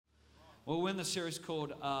Well, we're in the series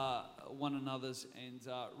called One Another's, and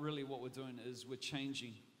really what we're doing is we're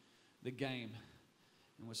changing the game.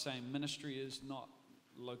 And we're saying ministry is not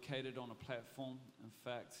located on a platform. In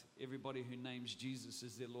fact, everybody who names Jesus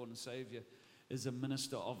as their Lord and Savior is a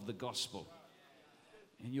minister of the gospel.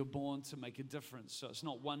 And you're born to make a difference. So it's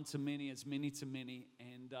not one to many, it's many to many.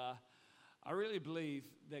 And I really believe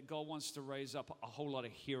that God wants to raise up a whole lot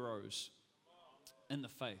of heroes in the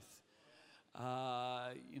faith.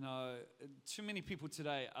 Too many people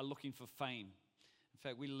today are looking for fame. In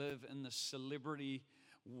fact, we live in the celebrity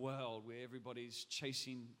world where everybody's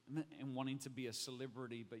chasing and wanting to be a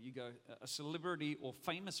celebrity. But you go, a celebrity or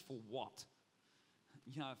famous for what?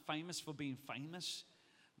 Famous for being famous.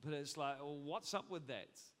 But it's like, well, what's up with that?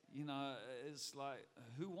 It's like,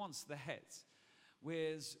 who wants that?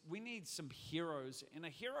 Whereas we need some heroes. And a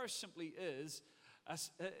hero simply is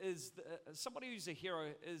somebody who's a hero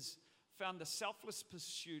is found the selfless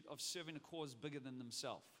pursuit of serving a cause bigger than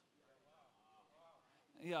themselves.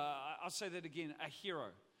 Yeah, I'll say that again, a hero.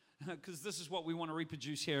 Because this is what we want to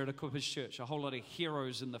reproduce here at Equippers Church, a whole lot of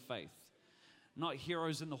heroes in the faith. Not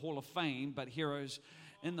heroes in the Hall of Fame, but heroes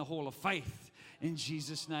in the Hall of Faith, in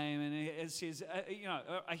Jesus' name. And it says,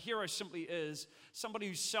 a hero simply is somebody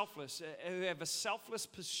who's selfless, who have a selfless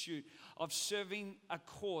pursuit of serving a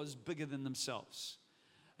cause bigger than themselves.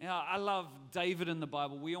 I love David in the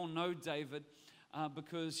Bible. We all know David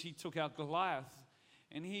because he took out Goliath.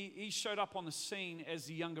 And he showed up on the scene as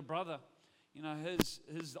the younger brother.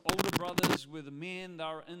 His older brothers were the men, they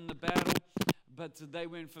were in the battle, but they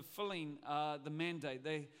weren't fulfilling the mandate.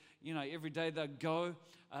 Every day they'd go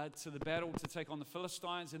to the battle to take on the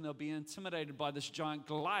Philistines, and they'll be intimidated by this giant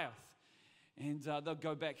Goliath. And they'll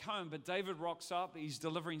go back home. But David rocks up, he's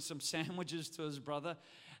delivering some sandwiches to his brother,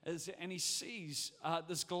 and he sees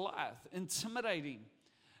this Goliath intimidating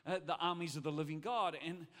the armies of the living God.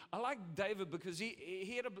 And I like David because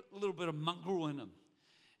he had a little bit of mongrel in him.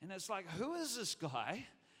 And it's like, who is this guy?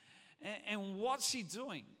 And what's he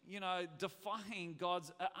doing? Defying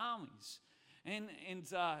God's armies. And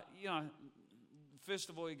first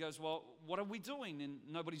of all, he goes, well, what are we doing? And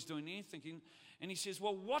nobody's doing anything. And he says,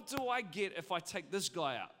 well, what do I get if I take this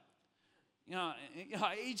guy out?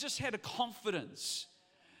 He just had a confidence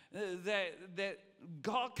that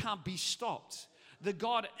God can't be stopped. The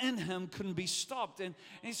God in him couldn't be stopped. And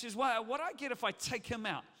he says, well, what do I get if I take him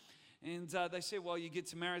out? And they say, well, you get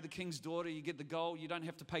to marry the king's daughter, you get the gold, you don't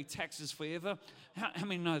have to pay taxes forever.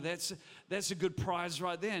 No, that's a good prize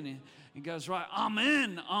right there. And he goes, right, I'm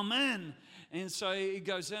in. And so he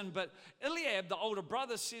goes in. But Eliab, the older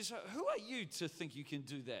brother, says, who are you to think you can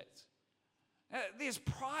do that? There's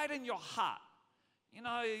pride in your heart.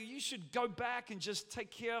 You should go back and just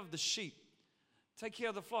take care of the sheep. Take care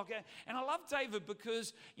of the flock. And I love David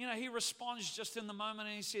because, he responds just in the moment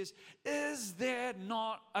and he says, is there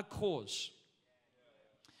not a cause?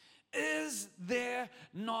 Is there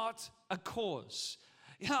not a cause?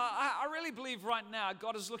 I really believe right now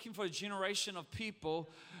God is looking for a generation of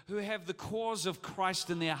people who have the cause of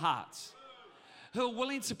Christ in their hearts, who are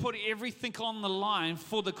willing to put everything on the line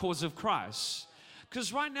for the cause of Christ.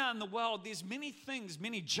 Because right now in the world, there's many things,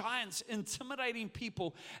 many giants intimidating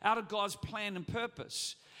people out of God's plan and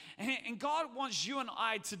purpose. And God wants you and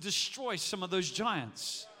I to destroy some of those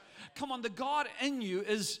giants. Come on, the God in you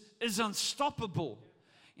is unstoppable.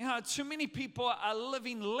 Too many people are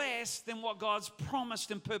living less than what God's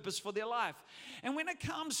promised and purposed for their life. And when it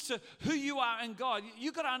comes to who you are in God,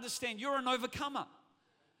 you've got to understand you're an overcomer.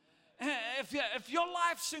 If your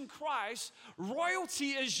life's in Christ,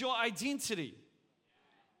 royalty is your identity.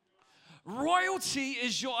 Royalty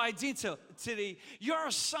is your identity. You're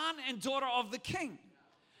a son and daughter of the King.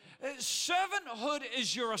 Servanthood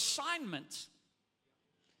is your assignment.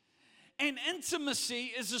 And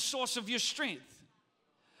intimacy is the source of your strength.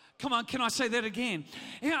 Come on, can I say that again?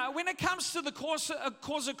 When it comes to the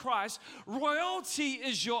cause of Christ, royalty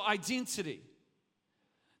is your identity.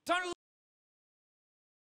 Don't look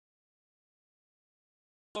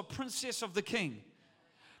a princess of the King.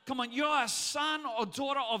 Come on, you're a son or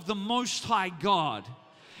daughter of the Most High God.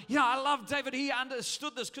 I love David. He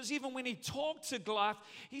understood this because even when he talked to Goliath,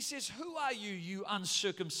 he says, who are you, you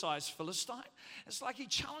uncircumcised Philistine? It's like he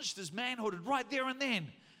challenged his manhood right there and then.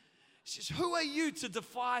 He says, who are you to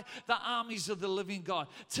defy the armies of the living God?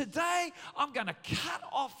 Today, I'm going to cut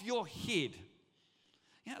off your head.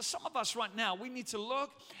 Some of us right now, we need to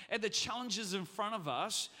look at the challenges in front of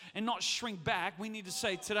us and not shrink back. We need to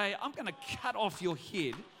say today, I'm going to cut off your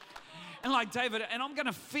head. And like David, and I'm going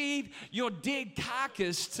to feed your dead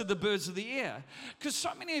carcass to the birds of the air. Because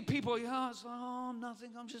so many people, it's like, oh,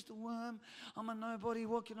 nothing, I'm just a worm. I'm a nobody,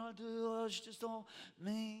 what can I do? Oh, it's just all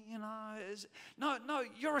me, No,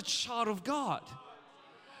 you're a child of God.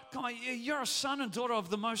 Come on, you're a son and daughter of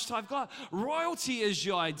the Most High God. Royalty is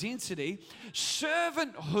your identity.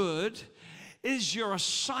 Servanthood is your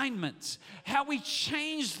assignment. How we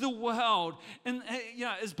change the world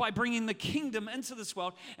is by bringing the kingdom into this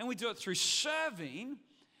world, and we do it through serving.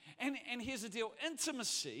 And here's the deal: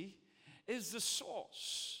 intimacy is the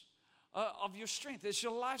source of your strength. It's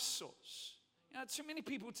your life source. Too many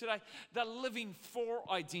people today, they're living for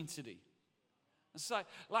identity. It's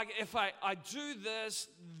like if I do this,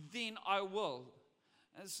 then I will.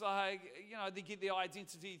 It's like, they get their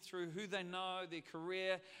identity through who they know, their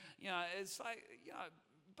career. It's like,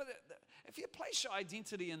 but if you place your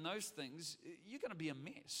identity in those things, you're going to be a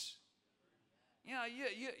mess.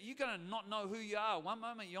 You're going to not know who you are. One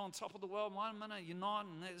moment you're on top of the world, one minute you're not.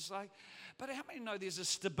 And it's like, but how many know there's a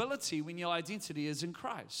stability when your identity is in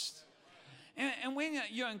Christ? And when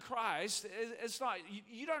you're in Christ, it's like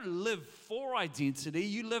you don't live for identity,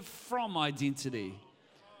 you live from identity.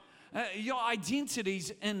 Your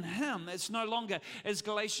identity's in Him. It's no longer, as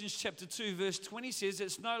Galatians chapter 2 verse 20 says,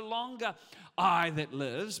 it's no longer I that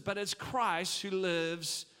lives, but it's Christ who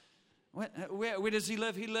lives. Where does He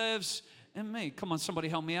live? He lives in me. Come on, somebody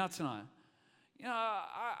help me out tonight.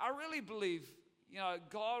 I really believe,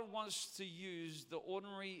 God wants to use the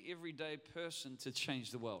ordinary, everyday person to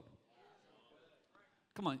change the world.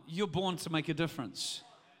 Come on, you're born to make a difference.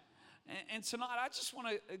 And tonight, I just want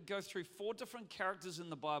to go through 4 different characters in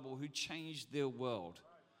the Bible who changed their world.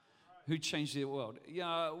 Who changed their world.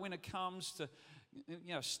 When it comes to,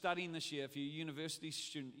 studying this year, if you're a university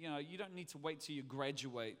student, you don't need to wait till you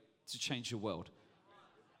graduate to change your world.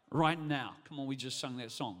 Right now. Come on, we just sung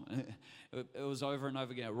that song. It was over and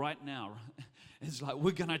over again. Right now. It's like,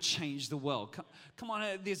 we're going to change the world. Come on,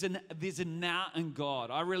 there's a now in God.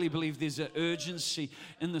 I really believe there's an urgency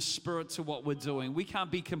in the Spirit to what we're doing. We can't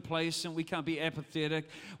be complacent. We can't be apathetic.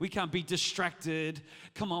 We can't be distracted.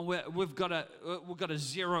 Come on, we've got to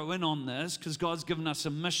zero in on this because God's given us a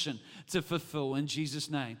mission to fulfill in Jesus'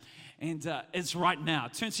 name. And it's right now.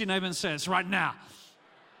 Turn to your neighbor and say, it's right now.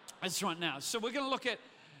 It's right now. So we're going to look at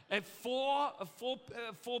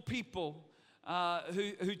four people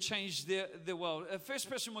who changed their world. The first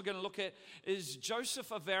person we're going to look at is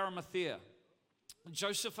Joseph of Arimathea.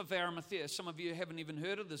 Joseph of Arimathea. Some of you haven't even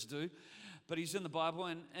heard of this dude, but he's in the Bible.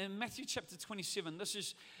 And in Matthew chapter 27, this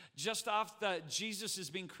is just after Jesus has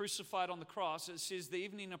been crucified on the cross. It says the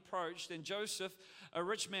evening approached, and Joseph, a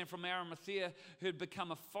rich man from Arimathea who had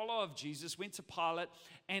become a follower of Jesus, went to Pilate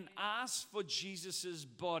and asked for Jesus'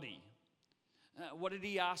 body. What did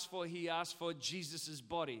he ask for? He asked for Jesus'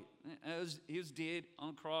 body. He was dead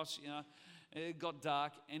on the cross, it got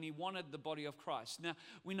dark, and he wanted the body of Christ. Now,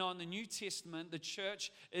 we know in the New Testament, the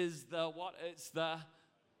church is the what? It's the...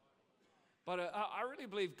 But I really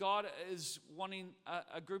believe God is wanting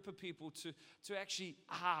a group of people to actually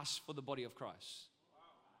ask for the body of Christ.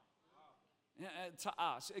 To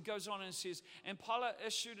ask. It goes on and says, and Pilate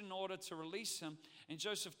issued an order to release him, and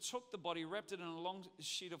Joseph took the body, wrapped it in a long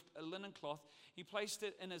sheet of linen cloth. He placed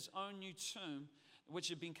it in his own new tomb, which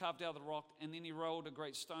had been carved out of the rock, and then he rolled a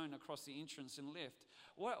great stone across the entrance and left.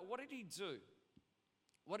 What did he do?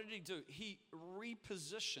 What did he do? He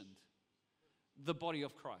repositioned the body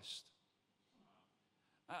of Christ.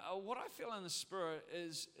 What I feel in the Spirit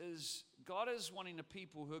is God is wanting a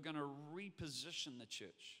people who are going to reposition the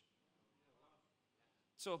church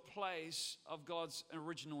to a place of God's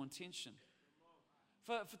original intention.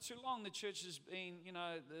 For too long, the church has been,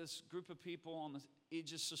 this group of people on the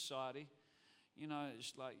edge of society.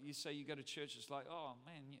 It's like you say you go to church, it's like, oh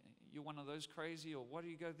man, you're one of those crazy, or what do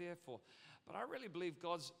you go there for? But I really believe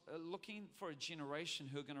God's looking for a generation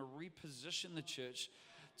who are going to reposition the church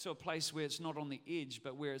to a place where it's not on the edge,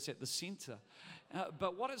 but where it's at the center.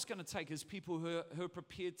 But what it's going to take is people who are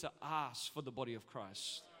prepared to ask for the body of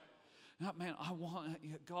Christ. Oh, man, I want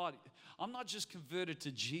God. I'm not just converted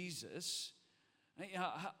to Jesus.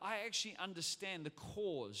 I actually understand the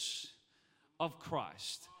cause of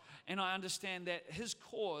Christ. And I understand that His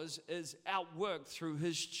cause is outworked through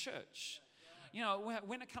His church.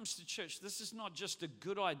 When it comes to church, this is not just a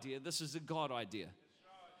good idea. This is a God idea.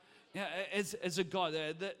 As a God,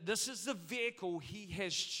 this is the vehicle He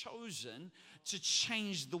has chosen to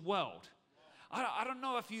change the world. I don't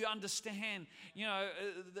know if you understand,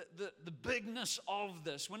 the bigness of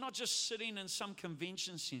this. We're not just sitting in some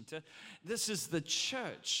convention center. This is the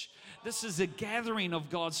church. This is a gathering of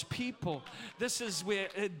God's people. This is where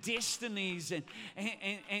destinies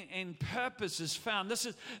and purpose is found. This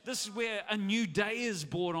is where a new day is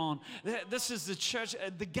brought on. This is the church,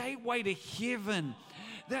 the gateway to heaven.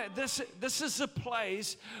 This is a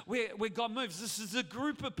place where God moves. This is a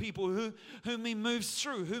group of people whom He moves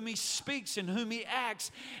through, whom He speaks and whom He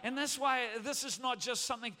acts. And that's why this is not just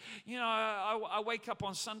something, I wake up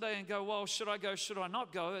on Sunday and go, well, should I go, should I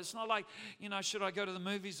not go? It's not like, should I go to the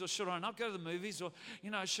movies or should I not go to the movies? Or,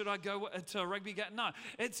 should I go to a rugby game? No,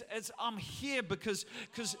 it's I'm here because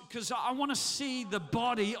I want to see the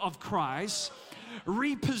body of Christ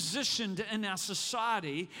repositioned in our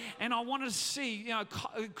society, and I want to see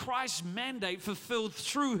Christ's mandate fulfilled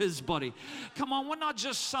through His body. Come on, we're not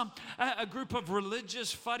just a group of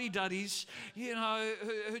religious fuddy-duddies,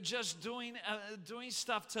 who just doing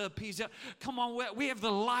stuff to appease. Come on, we have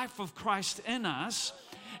the life of Christ in us,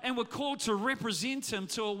 and we're called to represent Him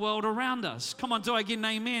to a world around us. Come on, do I get an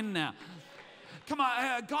amen now? Come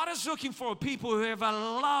on, God is looking for people who have a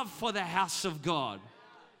love for the house of God.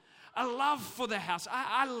 A love for the house.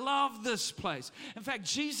 I love this place. In fact,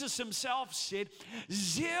 Jesus Himself said,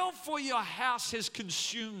 zeal for your house has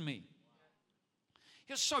consumed me.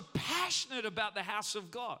 He was so passionate about the house of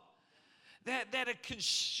God that it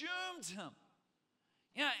consumed Him.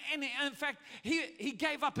 And in fact, he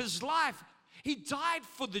gave up His life. He died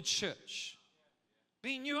for the church,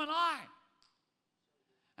 being you and I.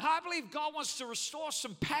 And I believe God wants to restore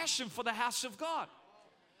some passion for the house of God.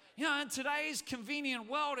 In today's convenient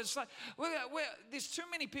world, it's like there's too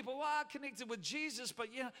many people who are connected with Jesus, but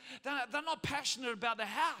they're not passionate about the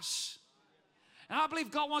house. And I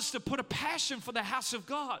believe God wants to put a passion for the house of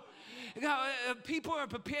God. People are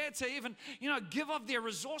prepared to even, give up their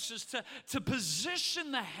resources to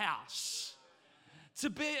position the house,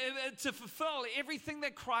 to fulfill everything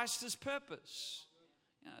that Christ has purposed.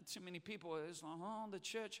 Too many people are just like, oh, the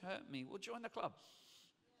church hurt me. Well, join the club.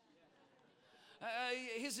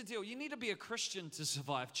 Here's the deal. You need to be a Christian to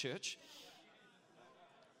survive church.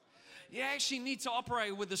 You actually need to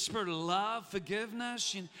operate with the spirit of love,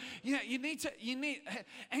 forgiveness. You need,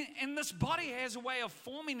 and this body has a way of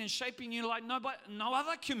forming and shaping you like no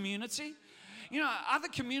other community. Other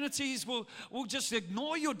communities will just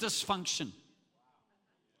ignore your dysfunction.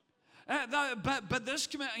 But this,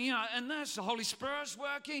 and this, the Holy Spirit's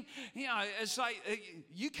working. It's like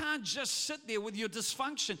you can't just sit there with your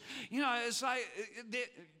dysfunction. It's like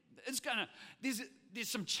there's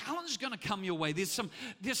some challenge gonna come your way. There's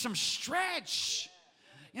some stretch.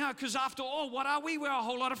 Because after all, what are we? We're a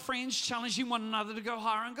whole lot of friends challenging one another to go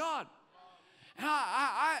higher in God. And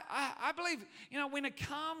I believe, when it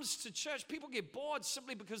comes to church, people get bored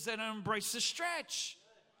simply because they don't embrace the stretch.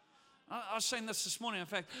 I was saying this morning. In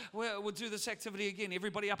fact, we'll do this activity again.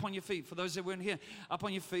 Everybody up on your feet. For those that weren't here, up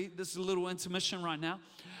on your feet. This is a little intermission right now.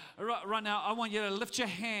 Right now, I want you to lift your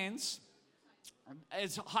hands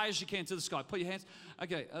as high as you can to the sky. Put your hands.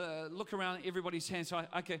 Okay, look around. Everybody's hands high.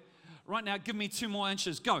 Okay, right now, give me 2 more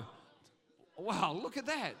inches. Go. Wow, look at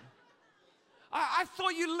that. I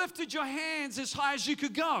thought you lifted your hands as high as you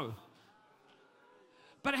could go.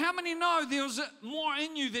 But how many know there was more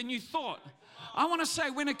in you than you thought? I want to say,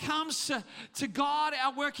 when it comes to God,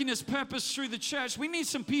 our working His purpose through the church, we need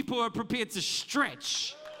some people who are prepared to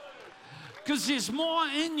stretch. Because there's more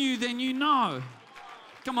in you than you know.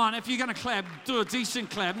 Come on, if you're going to clap, do a decent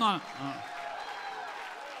clap. No.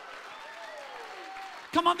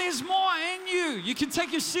 Come on, there's more in you. You can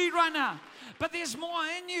take your seat right now. But there's more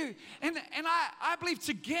in you. And I believe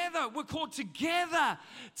together, we're called together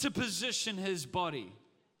to position His body.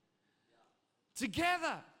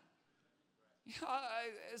 Together.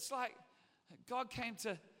 It's like God came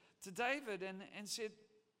to David and said,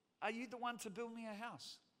 are you the one to build me a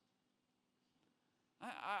house?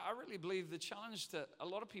 I really believe the challenge to a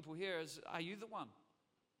lot of people here is, are you the one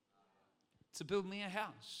to build me a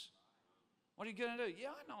house? What are you going to do? Yeah,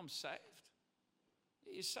 I know I'm saved.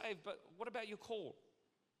 Yeah, you're saved, but what about your call?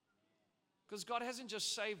 Because God hasn't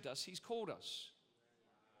just saved us, He's called us.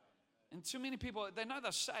 And too many people, they know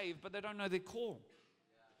they're saved, but they don't know their call.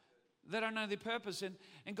 They don't know their purpose.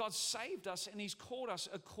 And God saved us, and He's called us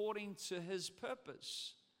according to His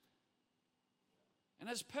purpose. And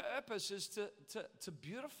His purpose is to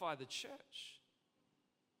beautify the church.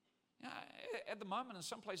 At the moment, in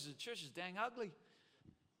some places, the church is dang ugly.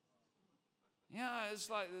 It's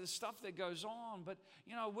like the stuff that goes on. But,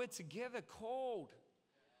 we're together called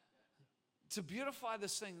to beautify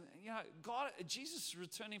this thing. Jesus is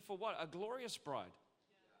returning for what? A glorious bride.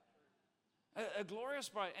 A glorious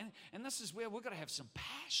bride. And this is where we've got to have some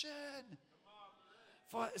passion,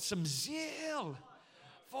 for some zeal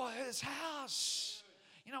for his house.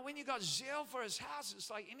 You know, when you got zeal for his house,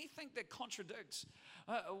 it's like anything that contradicts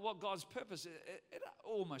what God's purpose, it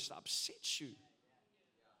almost upsets you.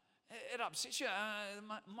 It upsets you.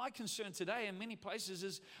 My concern today in many places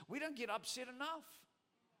is we don't get upset enough.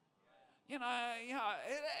 You know,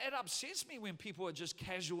 it upsets me when people are just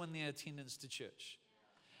casual in their attendance to church.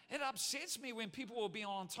 It upsets me when people will be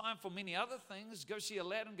on time for many other things. Go see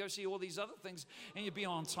Aladdin, go see all these other things, and you'll be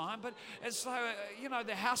on time. But it's like, you know,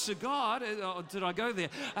 the house of God. Did I go there?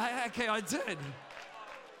 Okay, I did.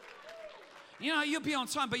 You know, you'll be on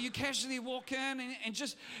time, but you casually walk in and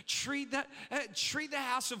just treat the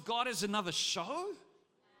house of God as another show.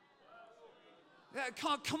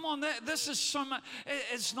 Come on, this is so much.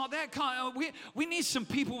 It's not that kind. We need some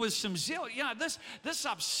people with some zeal. You know, this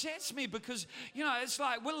upsets me because, you know, it's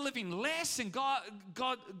like we're living less and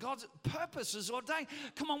God's purpose is ordained.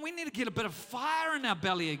 Come on, we need to get a bit of fire in our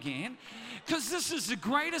belly again, because this is the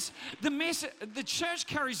greatest. The church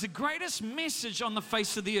carries the greatest message on the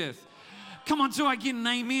face of the earth. Come on, do I get an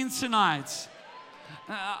amen tonight?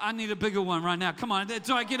 I need a bigger one right now. Come on,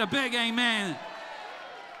 do I get a big amen?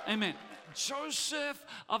 Amen. Joseph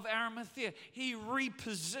of Arimathea, he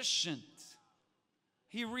repositioned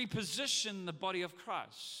the body of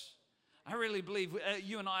Christ. I really believe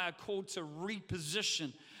you and I are called to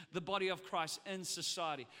reposition the body of Christ in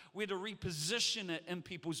society. We're to reposition it in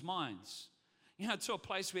people's minds. You know, to a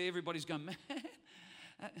place where everybody's going, man.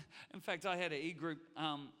 In fact, I had an e-group,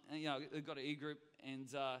 you know, I got an e-group, and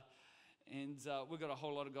we've got a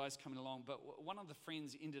whole lot of guys coming along, but one of the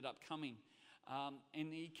friends ended up coming.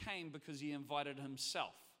 And he came because he invited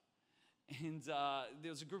himself. And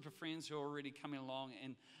there was a group of friends who were already coming along,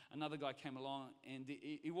 and another guy came along, and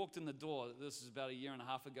he walked in the door. This is about a year and a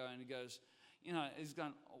half ago, and he goes, you know, he's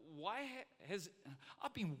going,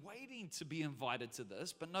 I've been waiting to be invited to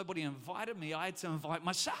this, but nobody invited me. I had to invite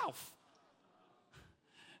myself.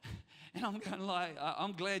 And I'm going like,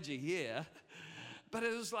 I'm glad you're here. But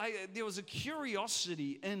it was like there was a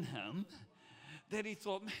curiosity in him that he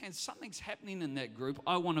thought, man, something's happening in that group.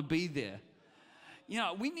 I want to be there. You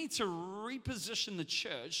know, we need to reposition the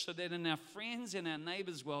church so that in our friends and our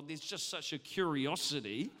neighbors' world, there's just such a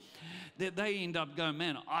curiosity that they end up going,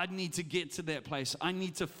 man, I need to get to that place. I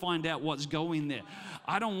need to find out what's going there.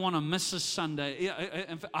 I don't want to miss a Sunday.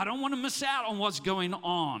 I don't want to miss out on what's going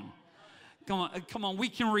on. Come on, we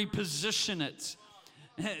can reposition it.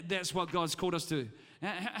 That's what God's called us to.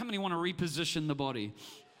 How many want to reposition the body?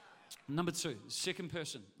 Number two, second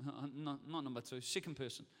person. Not number two, second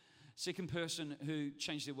person. Second person who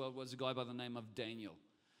changed the world was a guy by the name of Daniel.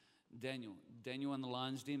 Daniel in the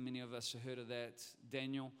lion's den. Many of us have heard of that.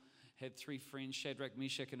 Daniel had three friends, Shadrach,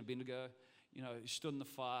 Meshach, and Abednego. You know, he stood in the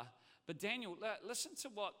fire. But Daniel, listen to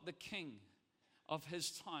what the king of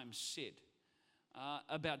his time said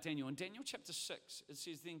about Daniel. In Daniel chapter 6, it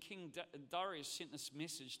says, then King Darius sent this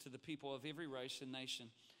message to the people of every race and nation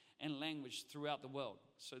and language throughout the world.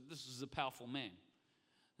 So this is a powerful man,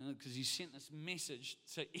 because he sent this message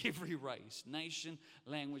to every race, nation,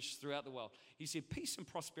 language throughout the world. He said, peace and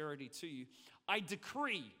prosperity to you. I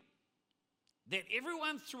decree that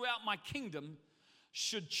everyone throughout my kingdom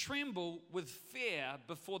should tremble with fear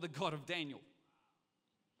before the God of Daniel.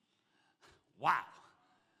 Wow,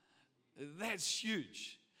 that's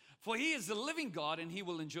huge. For he is the living God, and he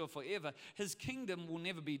will endure forever. His kingdom will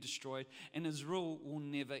never be destroyed, and his rule will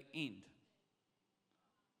never end.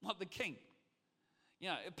 What the king, you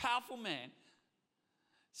know, a powerful man,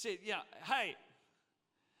 said, yeah, hey,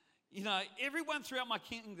 you know, everyone throughout my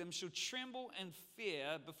kingdom shall tremble and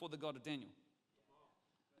fear before the God of Daniel.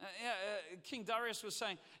 King Darius was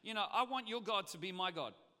saying, you know, I want your God to be my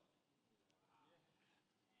God.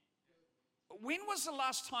 When was the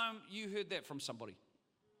last time you heard that from somebody?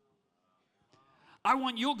 I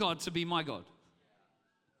want your God to be my God.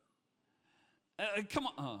 Come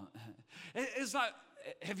on. Oh. It's like,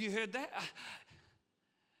 have you heard that?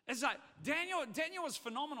 It's like Daniel was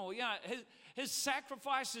phenomenal. You know, his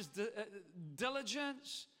sacrifice, his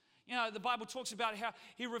diligence. You know, the Bible talks about how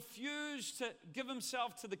he refused to give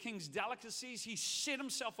himself to the king's delicacies. He set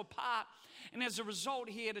himself apart. And as a result,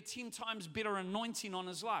 he had a 10 times better anointing on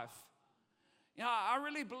his life. You know, I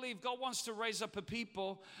really believe God wants to raise up a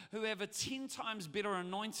people who have a 10 times better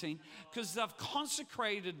anointing because they've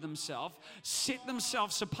consecrated themselves, set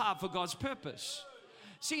themselves apart for God's purpose.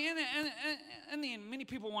 See, in the end, many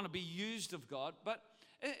people want to be used of God, but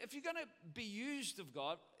if you're going to be used of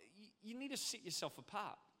God, you need to set yourself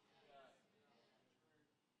apart.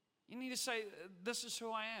 You need to say, this is who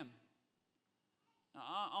I am.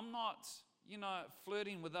 I'm not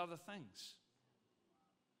flirting with other things.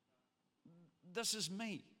 This is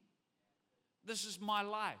me. This is my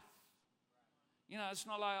life. It's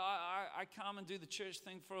not like I come and do the church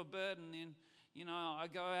thing for a bit and then, I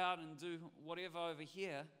go out and do whatever over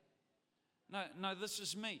here. No, this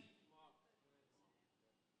is me.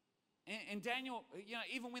 And Daniel,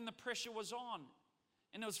 even when the pressure was on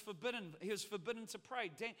and it was forbidden, he was forbidden to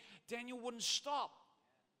pray. Daniel wouldn't stop.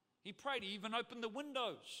 He prayed. He even opened the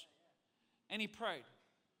windows and he prayed.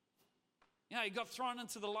 He got thrown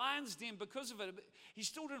into the lion's den because of it. But he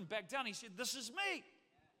still didn't back down. He said, this is me.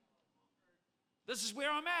 This is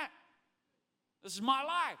where I'm at. This is my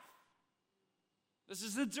life. This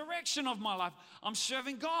is the direction of my life. I'm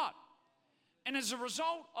serving God. And as a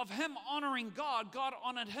result of him honoring God, God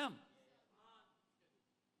honored him.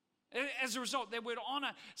 As a result, that word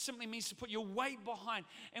honor simply means to put your weight behind.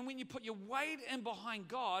 And when you put your weight in behind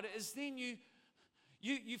God, is then you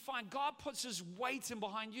find God puts his weight in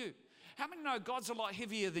behind you. How many know God's a lot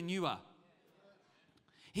heavier than you are?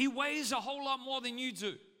 He weighs a whole lot more than you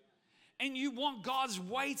do. And you want God's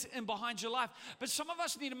weight in behind your life. But some of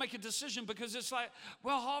us need to make a decision because it's like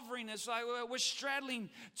we're hovering. It's like we're straddling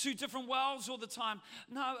two different worlds all the time.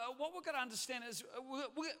 No, what we've got to understand is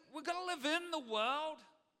we've got to live in the world,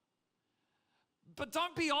 but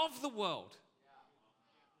don't be of the world.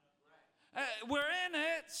 We're in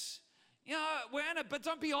it. We're in it, but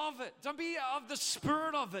don't be of it. Don't be of the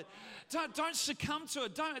spirit of it. Don't succumb to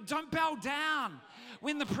it. Don't bow down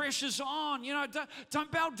when the pressure's on.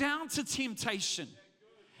 Don't bow down to temptation.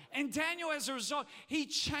 And Daniel, as a result, he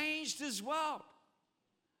changed his world.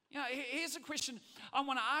 Here's a question I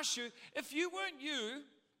want to ask you. If you weren't you,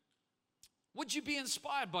 would you be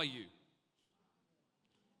inspired by you?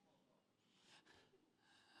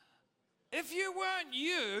 If you weren't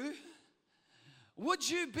you, would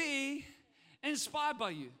you be inspired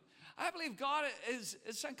by you? I believe God is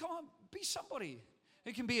saying, come on, be somebody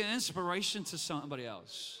who can be an inspiration to somebody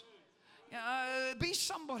else. Be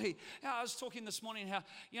somebody. I was talking this morning how,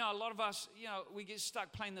 a lot of us, we get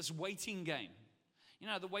stuck playing this waiting game.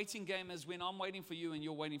 The waiting game is when I'm waiting for you and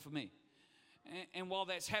you're waiting for me. And while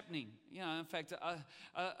that's happening, in fact,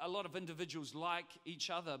 a lot of individuals like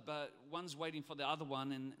each other, but one's waiting for the other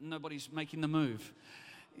one and nobody's making the move.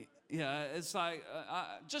 It's like,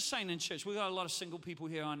 just saying in church, we've got a lot of single people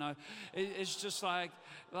here, I know. It's just like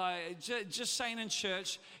just saying in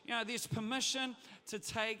church, there's permission to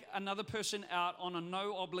take another person out on a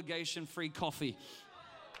no obligation free coffee.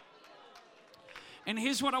 And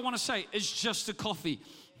here's what I want to say, it's just a coffee.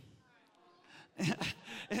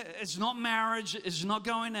 It's not marriage, it's not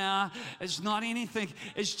going out, it's not anything,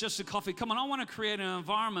 it's just a coffee. Come on, I want to create an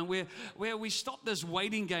environment where we stop this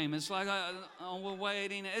waiting game. It's like, we're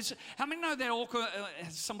waiting. How many know that awkward,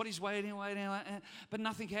 somebody's waiting, but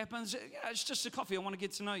nothing happens? It's just a coffee, I want to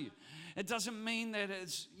get to know you. It doesn't mean that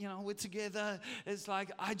it's, we're together. It's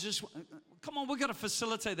like, come on, we've got to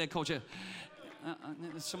facilitate that culture.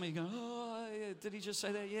 Some of you go, oh, yeah, did he just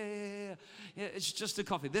say that? Yeah, it's just a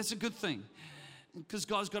coffee. That's a good thing. Because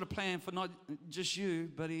God's got a plan for not just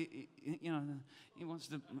you, but he wants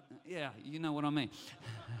to, you know what I mean.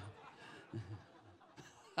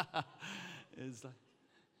 It's like,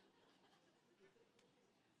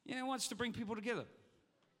 he wants to bring people together.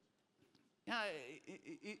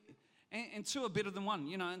 And two are better than one,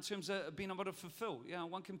 in terms of being able to fulfill.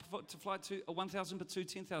 One can fly to 1,000, but two,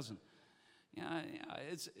 10,000.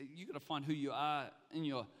 You got to find who you are in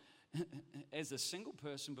your as a single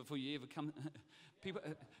person before you ever come. The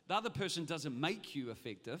other person doesn't make you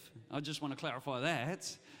effective. I just want to clarify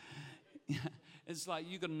that. It's like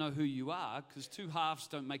you got to know who you are, because two halves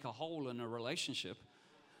don't make a whole in a relationship.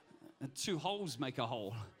 Two wholes make a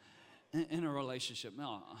whole in a relationship.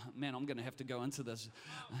 Oh, man, I'm going to have to go into this.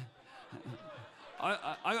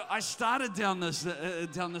 I started down this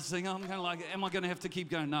thing. I'm kind of like, am I going to have to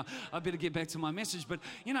keep going? No, I better get back to my message. But,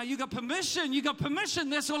 you got permission. You got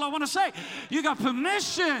permission. That's all I want to say. You got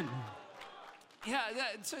permission.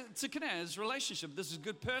 To connect. It's a relationship. This is a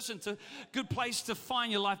good place to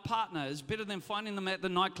find your life partner. It's better than finding them at the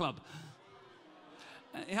nightclub.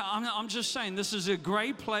 I'm just saying, this is a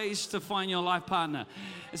great place to find your life partner.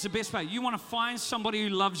 It's the best place. You want to find somebody who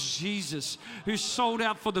loves Jesus, who's sold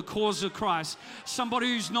out for the cause of Christ, somebody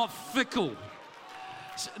who's not fickle,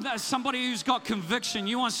 somebody who's got conviction.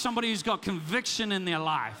 You want somebody who's got conviction in their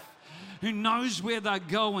life, who knows where they're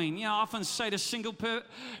going. I often say to single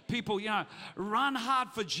people, run hard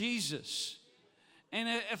for Jesus.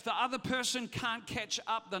 And if the other person can't catch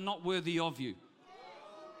up, they're not worthy of you.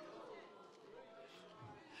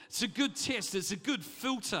 It's a good test. It's a good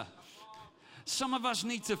filter. Some of us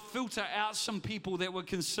need to filter out some people that we're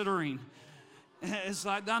considering It's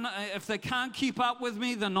like, if they can't keep up with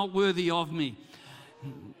me, they're not worthy of me.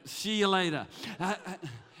 See you later.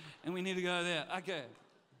 And we need to go there. Okay.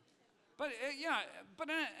 But, but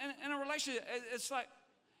in a relationship, it's like,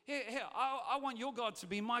 here, I want your God to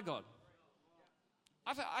be my God.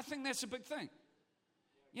 I think that's a big thing.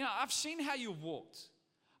 I've seen how you've walked.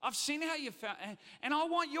 I've seen how you found, and I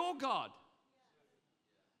want your God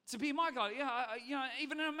to be my God.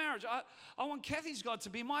 Even in a marriage, I want Kathy's God to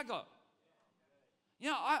be my God.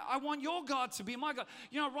 I want your God to be my God.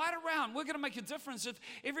 Right around, we're going to make a difference if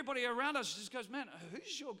everybody around us just goes, man,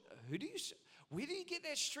 where do you get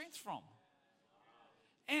that strength from?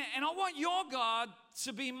 And I want your God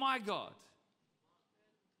to be my God.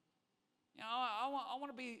 I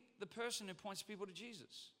want to be the person who points people to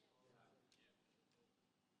Jesus.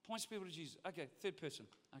 Points people to Jesus. Okay, third person.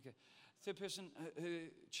 Okay, third person who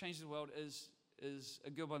changed the world is a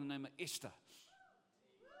girl by the name of Esther.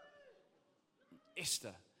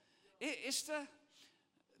 Esther. Esther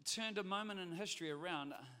turned a moment in history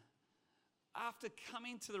around after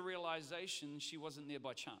coming to the realization she wasn't there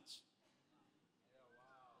by chance.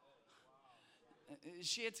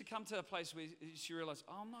 She had to come to a place where she realized,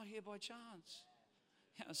 I'm not here by chance.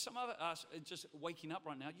 Some of us are just waking up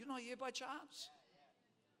right now. You're not here by chance.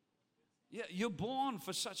 Yeah, you're born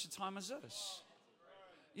for such a time as this.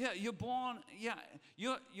 Yeah, you're born,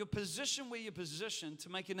 you're positioned where you're positioned to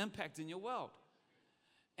make an impact in your world.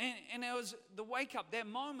 And it was the wake up, that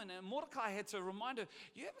moment, and Mordecai had to remind her,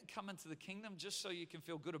 you haven't come into the kingdom just so you can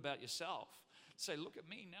feel good about yourself. Say, look at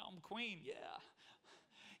me, now I'm queen,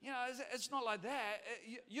 it's not like that.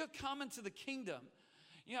 You're coming to the kingdom.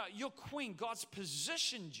 You're queen. God's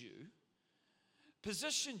positioned you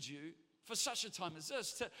for such a time as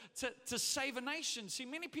this to save a nation. See,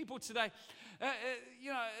 many people today,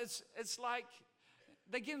 it's like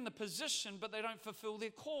they get in the position, but they don't fulfill their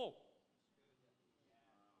call.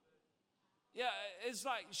 It's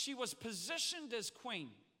like she was positioned as queen.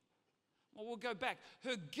 Well, we'll go back.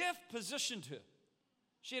 Her gift positioned her.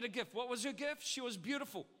 She had a gift. What was her gift? She was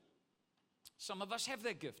beautiful. Some of us have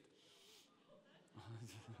that gift.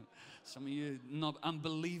 Some of you not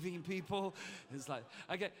unbelieving people. It's like,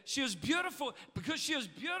 okay, she was beautiful. Because she was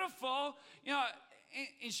beautiful,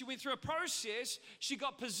 and she went through a process, she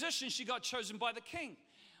got positioned, she got chosen by the king,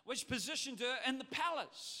 which positioned her in the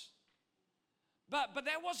palace. But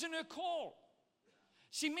that wasn't her call.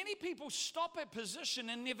 See, many people stop at position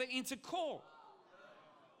and never enter call.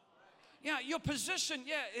 Your position,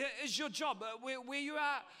 is your job. Where you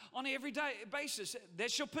are on an everyday basis,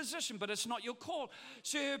 that's your position, but it's not your call.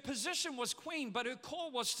 So her position was queen, but her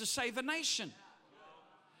call was to save a nation.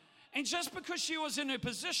 And just because she was in her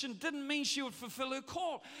position didn't mean she would fulfill her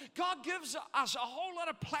call. God gives us a whole lot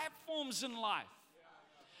of platforms in life.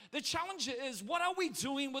 The challenge is, what are we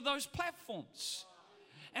doing with those platforms?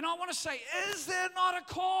 And I want to say, is there not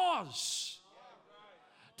a cause?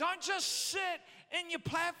 Don't just sit in your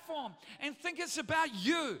platform and think it's about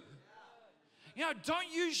you.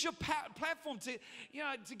 Don't use your platform to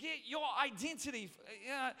get your identity.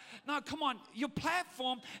 No, come on. Your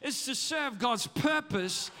platform is to serve God's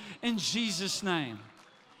purpose in Jesus' name.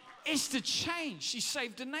 Esther changed. She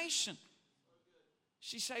saved a nation.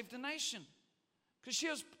 She saved a nation because she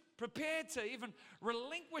was prepared to even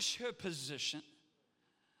relinquish her position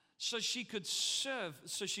so she could serve,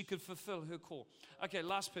 so she could fulfill her call. Okay,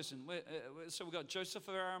 last person. So we've got Joseph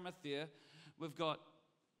of Arimathea, we've got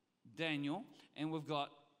Daniel, and we've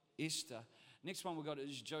got Esther. Next one we've got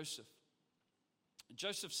is Joseph.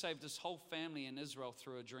 Joseph saved his whole family in Israel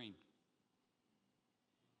through a dream.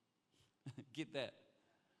 Get that?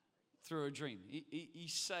 Through a dream. He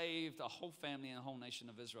saved a whole family and a whole nation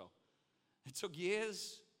of Israel. It took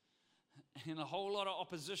years and a whole lot of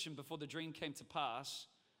opposition before the dream came to pass.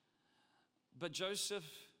 But Joseph,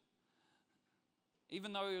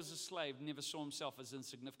 even though he was a slave, never saw himself as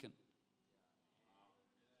insignificant.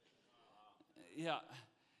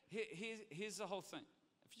 Here's the whole thing.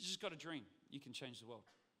 If you just got a dream, you can change the world.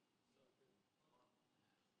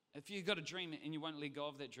 If you've got a dream and you won't let go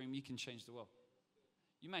of that dream, you can change the world.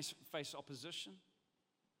 You may face opposition.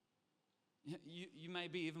 You may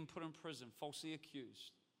be even put in prison, falsely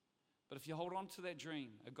accused. But if you hold on to that dream,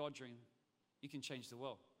 a God dream, you can change the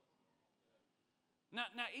world. Now,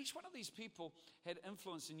 each one of these people had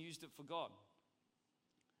influence and used it for God.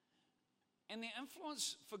 And their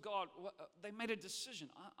influence for God, they made a decision.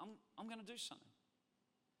 I'm going to do something.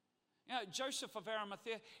 Joseph of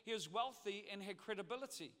Arimathea, he was wealthy and had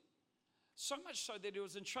credibility. So much so that he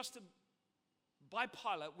was entrusted by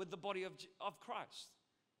Pilate with the body of Christ.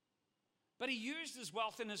 But he used his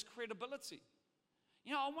wealth and his credibility.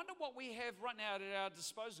 You know, I wonder what we have right now at our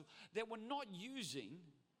disposal that we're not using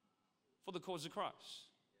for the cause of Christ.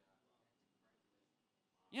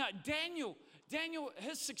 You know, Daniel,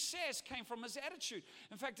 his success came from his attitude.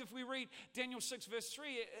 In fact, if we read Daniel 6 verse 3,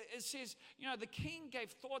 it says, you know, the king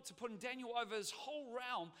gave thought to putting Daniel over his whole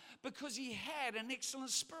realm because he had an excellent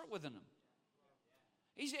spirit within him.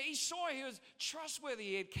 He saw he was trustworthy,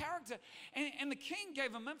 he had character, and the king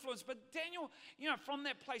gave him influence. But Daniel, you know, from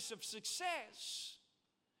that place of success,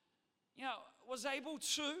 you know, was able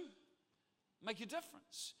to make a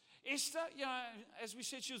difference. Esther, you know, as we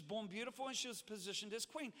said, she was born beautiful and she was positioned as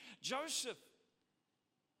queen. Joseph,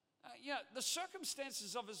 yeah, the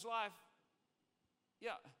circumstances of his life,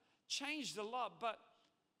 yeah, changed a lot, but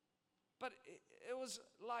it was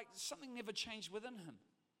like something never changed within him.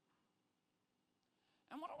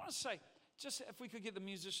 And what I want to say, just if we could get the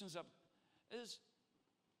musicians up, is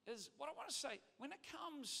what I want to say, when it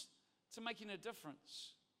comes to making a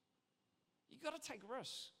difference, you got to take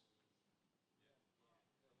risks.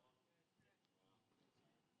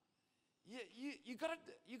 You got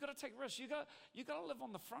to take risks. You got to live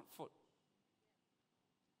on the front foot.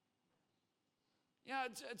 Yeah,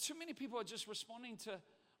 too many people are just responding to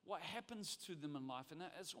what happens to them in life, and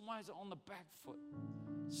it's always on the back foot.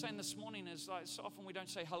 Saying this morning is like, so often we don't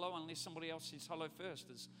say hello unless somebody else says hello first.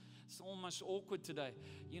 It's almost awkward today,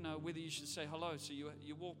 you know, whether you should say hello. So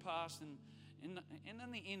you walk past, and in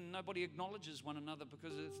the end, nobody acknowledges one another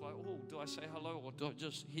because it's like, oh, do I say hello or do I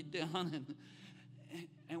just head down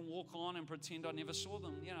and walk on and pretend I never saw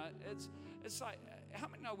them? You know, it's like, how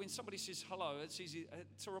many know when somebody says hello, it's easy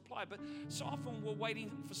to reply, but so often we're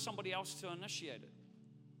waiting for somebody else to initiate it.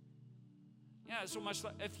 Yeah, it's almost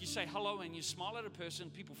like if you say hello and you smile at a person,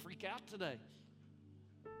 people freak out today.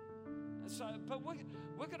 So, but we're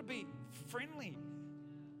going to be friendly.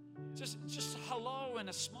 Just hello and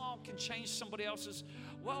a smile can change somebody else's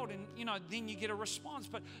world, and you know, then you get a response.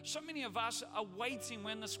 But so many of us are waiting.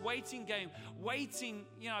 We're in this waiting game, waiting,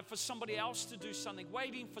 you know, for somebody else to do something,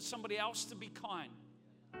 waiting for somebody else to be kind.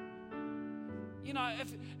 You know,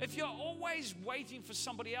 if you're always waiting for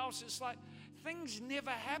somebody else, it's like things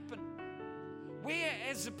never happen. We,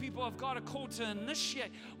 as the people of God, are called to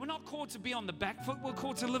initiate. We're not called to be on the back foot. We're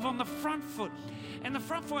called to live on the front foot. And the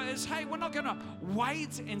front foot is, hey, we're not going to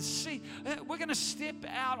wait and see. We're going to step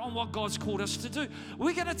out on what God's called us to do.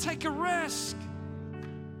 We're going to take a risk.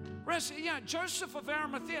 You know, Joseph of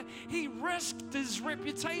Arimathea, he risked his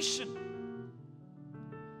reputation.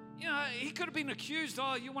 You know, he could have been accused,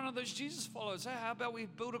 oh, you're one of those Jesus followers. Hey, how about we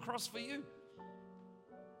build a cross for you?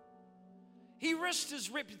 He risked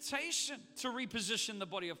his reputation to reposition the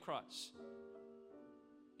body of Christ.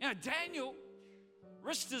 You know, Daniel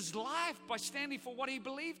risked his life by standing for what he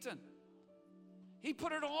believed in. He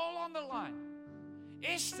put it all on the line.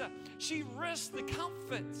 Esther, she risked the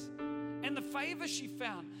comfort and the favor she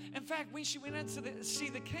found. In fact, when she went in to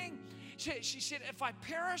see the king, she said, if I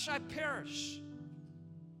perish, I perish.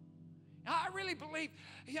 I really believe,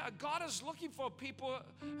 yeah, God is looking for people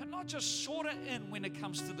who are not just sort of in when it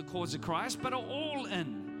comes to the cause of Christ, but are all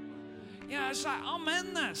in. Yeah, it's like, I'm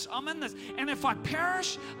in this. And if I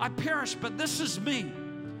perish, but this is me.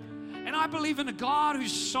 And I believe in a God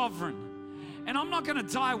who's sovereign. And I'm not going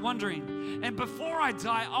to die wondering. And before I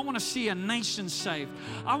die, I want to see a nation saved.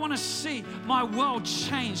 I want to see my world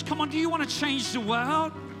change. Come on, do you want to change the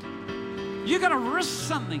world? You got to risk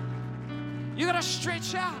something. You got to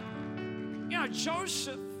stretch out. You know,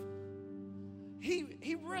 Joseph,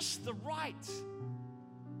 he risked the right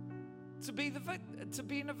to being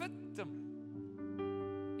a victim.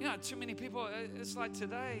 You know, too many people, it's like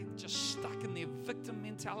today, just stuck in their victim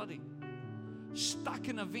mentality, stuck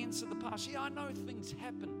in events of the past. Yeah, I know things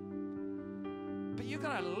happen, but you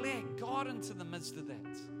got to let God into the midst of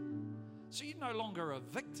that. So you're no longer a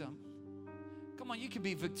victim. Come on, you can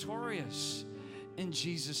be victorious in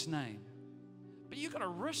Jesus' name. But you got to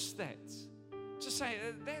risk that. Just say,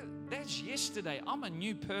 that's yesterday. I'm a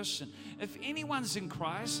new person. If anyone's in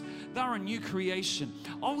Christ, they're a new creation.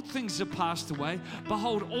 Old things have passed away.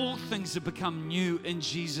 Behold, all things have become new in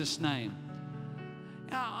Jesus' name.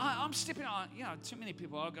 Now, I'm stepping on, you know, too many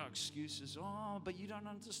people, I've got excuses. Oh, but you don't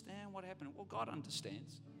understand what happened. Well, God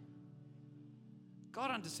understands. God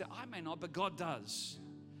understands. I may not, but God does.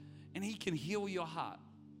 And He can heal your heart.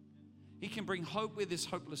 He can bring hope where there's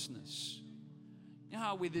hopelessness. You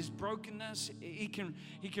know, where there's brokenness, He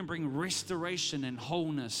can bring restoration and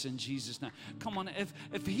wholeness in Jesus' name. Come on,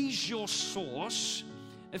 if He's your source,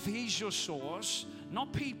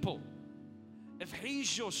 not people, if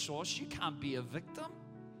He's your source, you can't be a victim.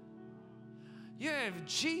 You have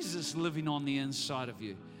Jesus living on the inside of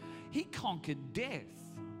you. He conquered death.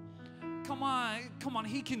 Come on,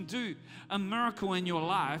 He can do a miracle in your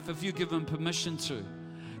life if you give Him permission to.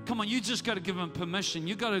 Come on, you just got to give Him permission.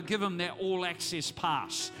 You got to give Him that all-access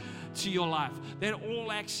pass to your life, that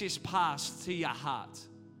all-access pass to your heart.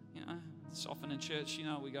 You know, it's often in church, you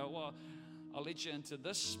know, we go, well, I'll let you into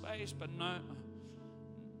this space, but no,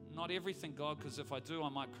 not everything, God, because if I do, I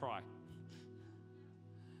might cry.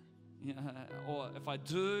 You know, or if I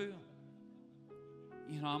do,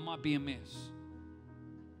 you know, I might be a mess.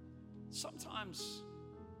 Sometimes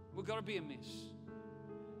we've got to be a mess.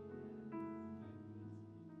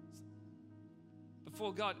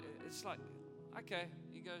 Before God, it's like, okay,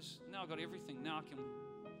 He goes, now I got everything. Now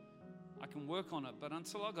I can work on it. But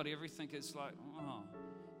until I got everything, it's like, oh,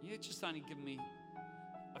 you just only give me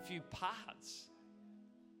a few parts.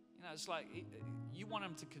 You know, it's like you want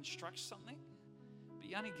Him to construct something, but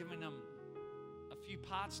you're only giving Him a few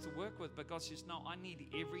parts to work with. But God says, no, I need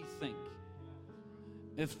everything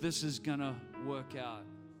if this is going to work out.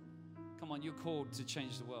 Come on, you're called to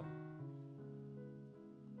change the world.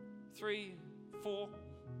 3, 4,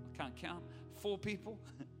 I can't count, 4 people.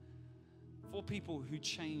 4 people who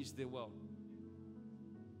changed their world.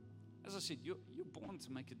 As I said, you're born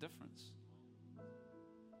to make a difference.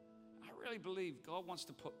 I really believe God wants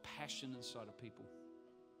to put passion inside of people.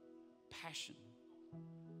 Passion.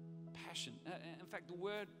 Passion. In fact, the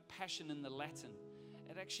word passion in the Latin,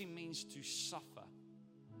 it actually means to suffer.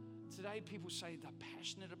 Today, people say they're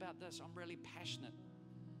passionate about this. I'm really passionate.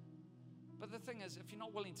 But the thing is, if you're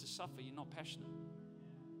not willing to suffer, you're not passionate.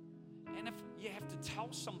 And if you have to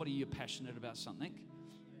tell somebody you're passionate about something,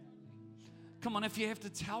 come on, if you have to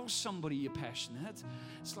tell somebody you're passionate,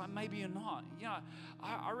 it's like maybe you're not. You know,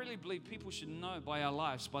 I really believe people should know by our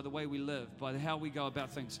lives, by the way we live, by how we go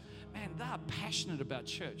about things. Man, they're passionate about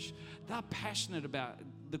church. They're passionate about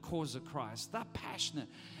the cause of Christ. They're passionate.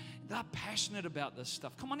 They're passionate about this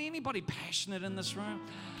stuff. Come on, anybody passionate in this room?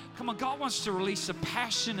 Come on, God wants to release a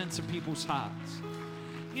passion into people's hearts.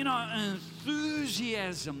 You know,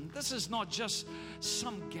 enthusiasm. This is not just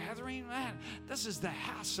some gathering, man. This is the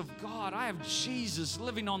house of God. I have Jesus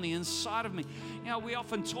living on the inside of me. You know, we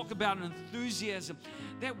often talk about enthusiasm.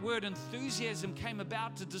 That word enthusiasm came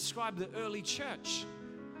about to describe the early church.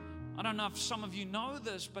 I don't know if some of you know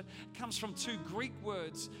this, but it comes from 2 Greek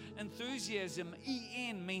words. Enthusiasm,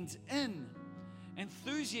 En, means in.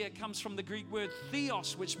 Enthusia comes from the Greek word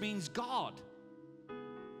theos, which means God.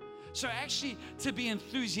 So actually, to be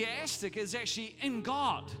enthusiastic is actually in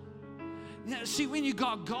God. You know, see, when you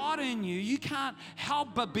got God in you, you can't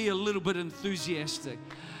help but be a little bit enthusiastic.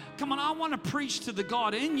 Come on, I want to preach to the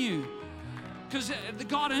God in you, because the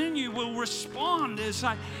God in you will respond. It's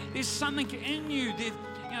like there's something in you.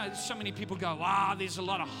 You know, so many people go, wow, there's a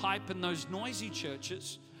lot of hype in those noisy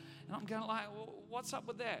churches. And I'm going like, well, what's up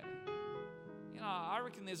with that? You know, I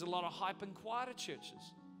reckon there's a lot of hype in quieter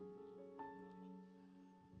churches.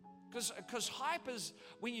 Because hype is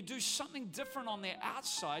when you do something different on the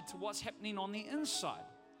outside to what's happening on the inside.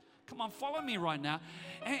 Come on, follow me right now.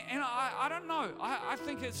 And I don't know. I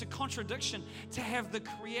think it's a contradiction to have the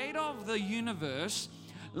creator of the universe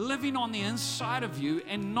living on the inside of you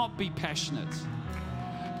and not be passionate.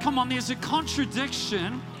 Come on, there's a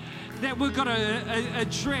contradiction that we've got to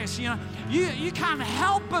address. You know, you can't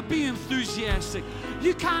help but be enthusiastic.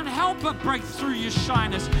 You can't help but break through your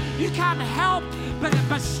shyness. You can't help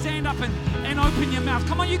but stand up and open your mouth.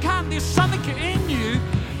 Come on, you can't. There's something in you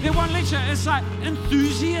that won't let you. It's like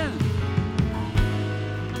enthusiasm.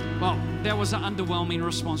 Well, that was an underwhelming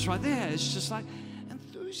response right there. It's just like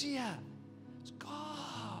enthusiasm. It's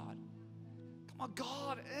God. Come on,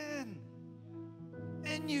 God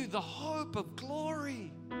in you, the hope of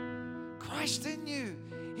glory. Christ in you.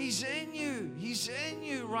 He's in you. He's in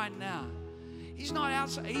you right now. He's not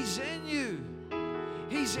outside. He's in you.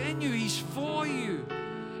 He's in you. He's for you.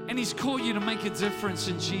 And He's called you to make a difference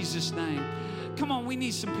in Jesus' name. Come on, we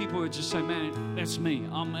need some people who just say, man, that's me.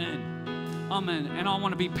 I'm in. I'm in. And I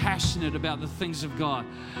want to be passionate about the things of God.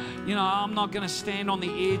 You know, I'm not going to stand on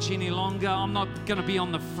the edge any longer. I'm not going to be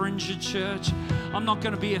on the fringe of church. I'm not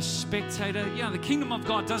going to be a spectator. You know, the kingdom of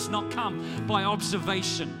God does not come by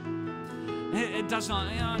observation. It does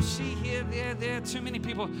not, you know, see here, there are too many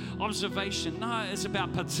people. Observation. No, it's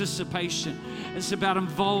about participation. It's about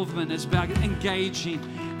involvement. It's about engaging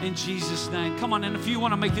in Jesus' name. Come on, and if you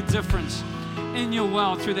want to make a difference in your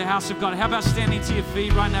world through the house of God, how about standing to your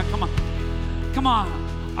feet right now? Come on. Come on.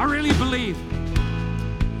 I really believe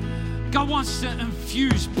God wants to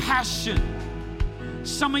infuse passion.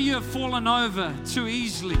 Some of you have fallen over too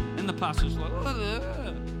easily in the past. It's like,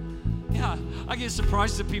 yeah, I get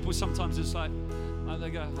surprised at people sometimes. It's like they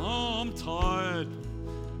go, oh, I'm tired.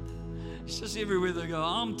 It's just everywhere they go,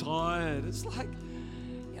 I'm tired. It's like,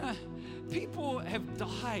 you know, people have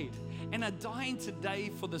died and are dying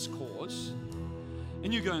today for this cause.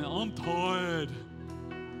 And you're going, I'm tired.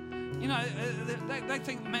 You know, they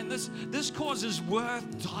think, man, this cause is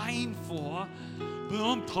worth dying for, but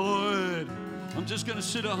I'm tired. I'm just going to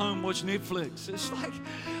sit at home, watch Netflix. It's like,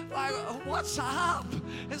 what's up?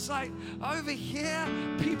 It's like, over here,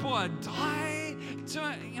 people are dying. You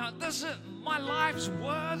know, my life's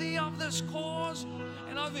worthy of this cause.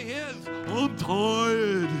 And over here, I'm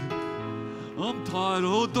tired. I'm tired.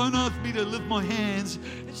 Oh, don't ask me to lift my hands.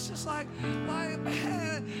 It's just like,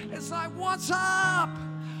 man, it's like, what's up?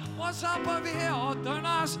 What's up over here? Oh, don't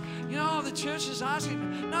ask. You know, the church is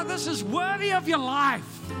asking. No, this is worthy of your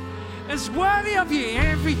life. It's worthy of your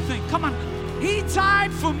everything. Come on. He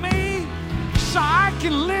died for me so I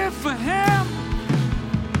can live for Him.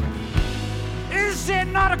 Is there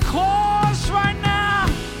not a cause right now?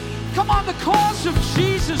 Come on, the cause of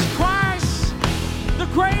Jesus Christ. The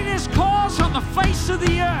greatest cause on the face of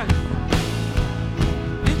the earth.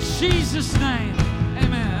 In Jesus' name.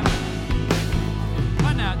 Amen.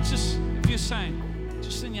 Right now, just if you're saying,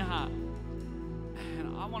 just in your heart,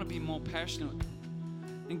 man, I want to be more passionate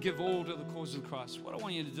and give all to the cause of Christ. What I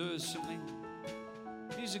want you to do is simply,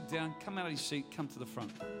 music down, come out of your seat, come to the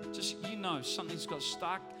front. Just, you know, something's got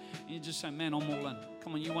stuck, and you just say, man, I'm all in.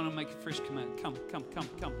 Come on, you want to make a fresh command. Come.